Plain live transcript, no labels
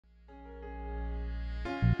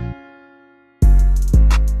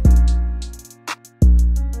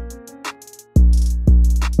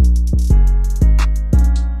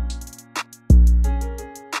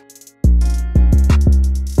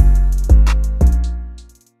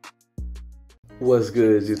What's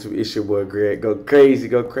good, YouTube? It's your boy Greg. Go crazy,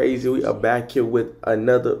 go crazy. We are back here with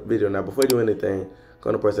another video. Now, before you do anything,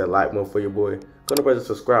 gonna press that like button for your boy. Gonna press the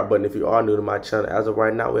subscribe button if you are new to my channel. As of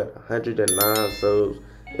right now, we're at 109 subs.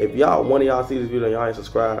 If one of y'all see this video and y'all ain't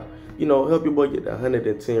subscribed, you know, help your boy get to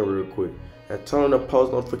 110 real quick. And turn on the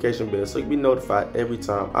post notification bell so you can be notified every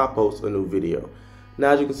time I post a new video. Now,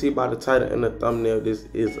 as you can see by the title and the thumbnail, this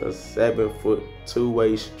is a 7-foot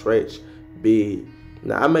two-way stretch big.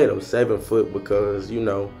 Now, I made them 7 foot because, you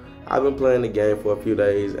know, I've been playing the game for a few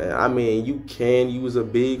days. And, I mean, you can use a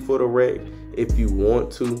big for the wreck if you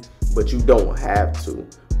want to, but you don't have to.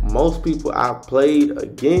 Most people I've played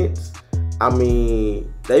against, I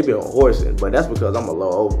mean, they've been horsing, but that's because I'm a low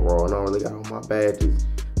overall and I don't really got all my badges.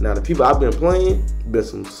 Now, the people I've been playing, been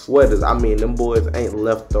some sweaters. I mean, them boys ain't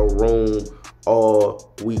left the room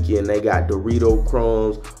all weekend. They got Dorito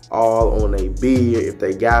crumbs all on their beard. If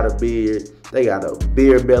they got a beard, they got a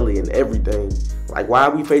beer belly and everything. Like, why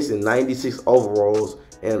are we facing 96 overalls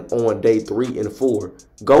and on day 3 and 4?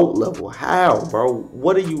 GOAT level, how, bro?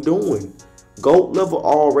 What are you doing? GOAT level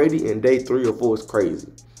already in day 3 or 4 is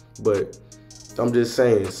crazy. But I'm just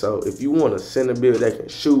saying, so if you want a center build that can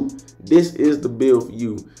shoot, this is the build for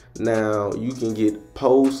you. Now, you can get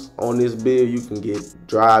posts on this build, you can get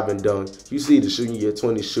drive and dunk. You see the shooting, you get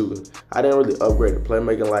 20 shooting. I didn't really upgrade the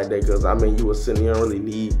playmaking like that because, I mean, you were sitting, you don't really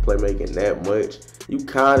need playmaking that much. You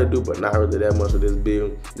kind of do, but not really that much with this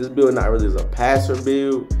build. This build not really is a passer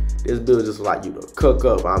build. This build just like you to cook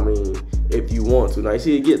up, I mean, if you want to. Now, you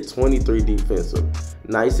see it get 23 defensive.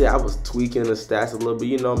 Now, you see I was tweaking the stats a little bit,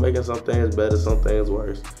 you know, making some things better, some things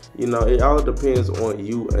worse. You know, it all depends on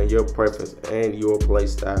you and your preference and your play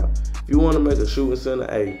style. If you want to make a shooting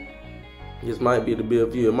center, hey, this might be the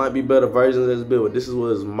build for you. It might be better versions of this build, but this is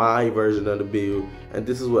what is my version of the build, and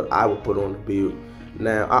this is what I would put on the build.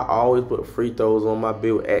 Now, I always put free throws on my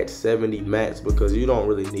build at 70 max because you don't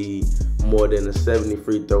really need more than a 70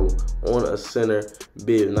 free throw on a center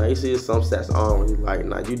build. Now, you see some stats I don't really like.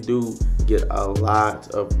 Now, you do get a lot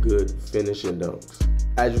of good finishing dunks.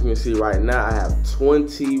 As you can see right now, I have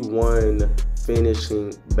 21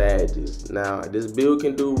 finishing badges. Now, this build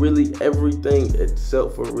can do really everything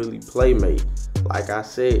except for really playmate. Like I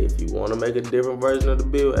said, if you want to make a different version of the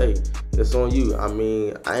build, hey, it's on you. I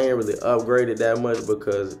mean, I ain't really upgraded that much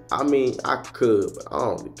because, I mean, I could, but I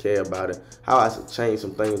don't really care about it. How I should change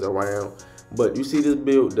some things around. But you see this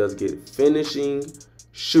build does get finishing,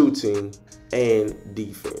 shooting, and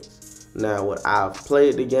defense. Now, when I've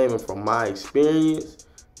played the game and from my experience,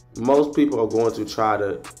 most people are going to try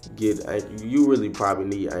to get anchor. You really probably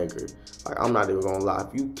need anchor. Like, I'm not even gonna lie.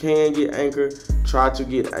 If you can get anchor, try to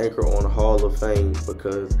get anchor on Hall of Fame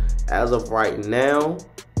because as of right now,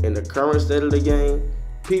 in the current state of the game,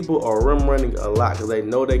 people are rim running a lot because they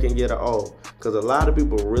know they can get it all. Because a lot of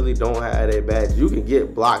people really don't have that badge. You can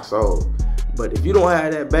get blocks off, but if you don't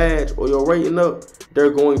have that badge or your rating up,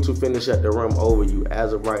 they're going to finish at the rim over you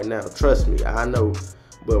as of right now. Trust me, I know.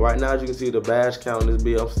 But right now, as you can see, the badge count in this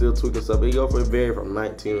build, I'm still tweaking stuff. It go for vary from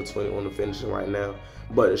 19 to 20 on the finishing right now.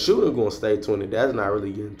 But the shooting going to stay 20. That's not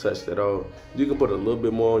really getting touched at all. You can put a little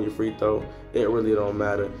bit more on your free throw. It really don't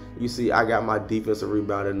matter. You see, I got my defensive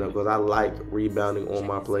rebounding up because I like rebounding on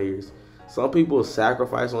my players. Some people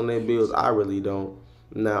sacrifice on their builds. I really don't.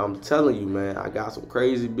 Now, I'm telling you, man, I got some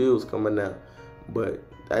crazy builds coming out. But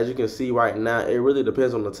as you can see right now, it really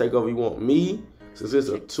depends on the takeover you want. Me, since it's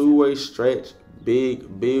a two-way stretch,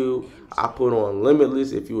 big build, I put on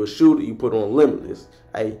limitless. If you a shooter, you put on limitless.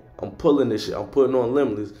 Hey, I'm pulling this shit. I'm putting on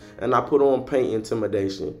limitless, and I put on paint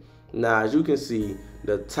intimidation. Now, as you can see,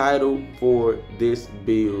 the title for this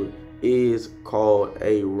build is called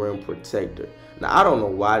a rim protector. Now, I don't know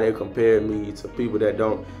why they compare me to people that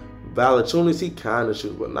don't. Valanciunas, he kind of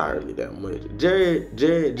shoots, but not really that much.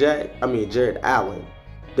 Jared Allen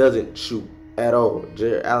doesn't shoot at all.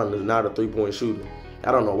 Jared Allen is not a three-point shooter.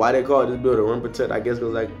 I don't know why they call this build a rim protector. I guess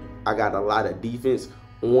because like I got a lot of defense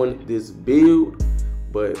on this build.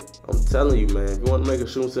 But I'm telling you, man, if you want to make a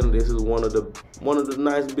shooting center, this is one of the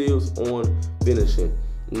nice builds on finishing.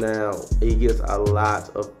 Now, it gets a lot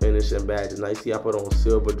of finishing badges. Now, you see I put on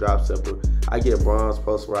silver, drop stepper. I get bronze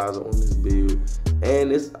posterizer on this build.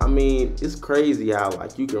 And it's crazy how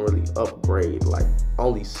like you can really upgrade like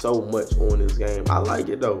only so much on this game. I like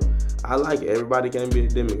it though. I like it. Everybody can be a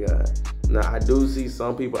demigod. Now, I do see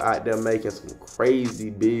some people out there making some crazy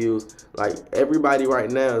builds. Like, everybody right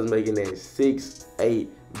now is making that 6, 8,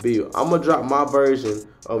 build. I'm gonna drop my version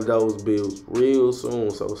of those builds real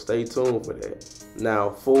soon, so stay tuned for that.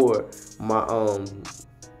 Now for my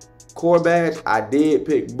core badge, I did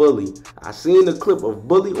pick Bully. I seen the clip of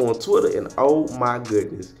Bully on Twitter and oh my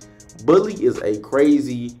goodness, Bully is a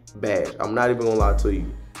crazy badge. I'm not even gonna lie to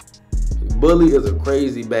you. Bully is a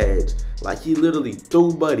crazy badge. Like, he literally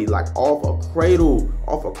threw Buddy like off a cradle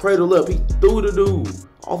up. He threw the dude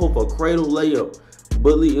off of a cradle layup.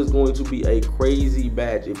 Bully is going to be a crazy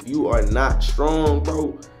badge. If you are not strong,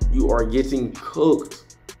 bro, you are getting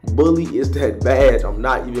cooked. Bully is that badge. I'm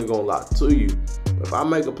not even gonna lie to you. If I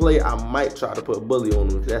make a play, I might try to put Bully on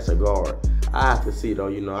him because that's a guard. I have to see though,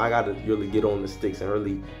 you know, I gotta really get on the sticks and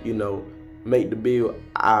really, you know, make the build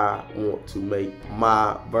I want to make,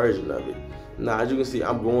 my version of it. Now, as you can see,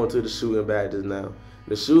 I'm going to the shooting badges now.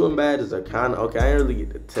 The shooting badges are kind of, okay, I didn't really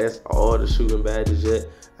get to test all the shooting badges yet.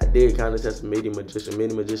 I did kind of test Midi Magician.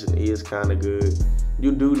 Midi Magician is kind of good.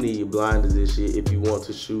 You do need blinders this year if you want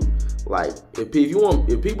to shoot. Like, if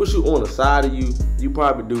people shoot on the side of you, you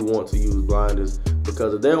probably do want to use blinders,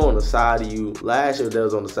 because if they're on the side of you, last year if they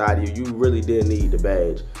was on the side of you, you really did need the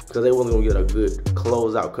badge because they wasn't gonna get a good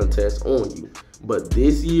closeout contest on you. But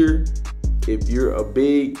this year, if you're a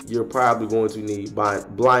big, you're probably going to need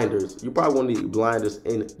blinders. You probably want to need blinders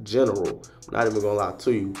in general. I'm not even gonna lie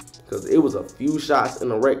to you, because it was a few shots in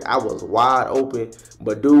the wreck. I was wide open,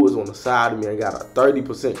 but dude was on the side of me and got a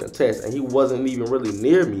 30% contest, and he wasn't even really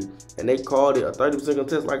near me, and they called it a 30%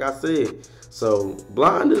 contest, like I said. So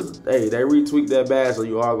blinders, hey, they retweaked that badge, so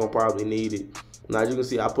you are gonna probably need it. Now, as you can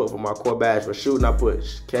see, I put for my core badge for shooting, I put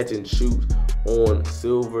catch and shoot on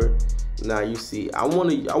silver. Now you see, I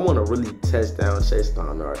wanna really test down chase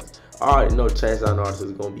down artists. I already know chase down artists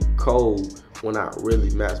is gonna be cold when I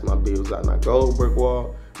really match my builds out. Now gold brick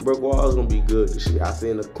wall is gonna be good this year. I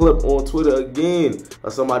seen a clip on Twitter again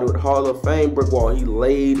of somebody with Hall of Fame brick wall. He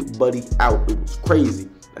laid Buddy out. It was crazy.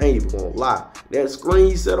 I ain't even gonna lie. That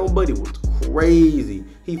screen he set on Buddy was crazy.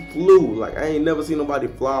 He flew. Like, I ain't never seen nobody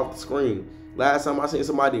fly off the screen. Last time I seen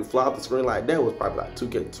somebody fly off the screen like that was probably like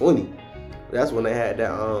 2K20. That's when they had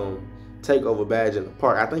that takeover badge in the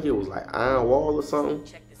park. I think it was like Iron Wall or something.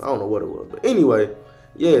 I don't know what it was, but anyway,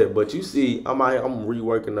 yeah. But you see, I'm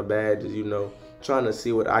reworking the badges, you know, trying to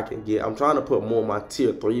see what I can get. I'm trying to put more of my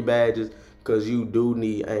tier 3 badges, because you do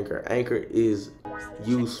need anchor. Anchor is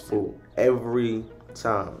useful every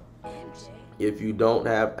time. If you don't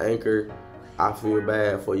have anchor, I feel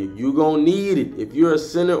bad for you. You're gonna need it. If you're a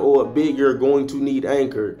center or a big, you're going to need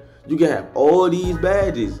anchor. You can have all these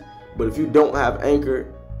badges, but if you don't have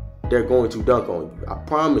anchor, they're going to dunk on you. I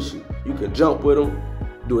promise you. You can jump with them,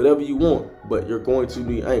 do whatever you want, but you're going to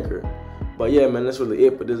need anchor. But yeah, man, that's really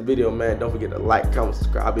it for this video, man. Don't forget to like, comment,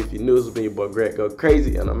 subscribe if you're new. This has been your boy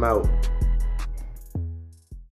GregGoCrazyyy, and I'm out.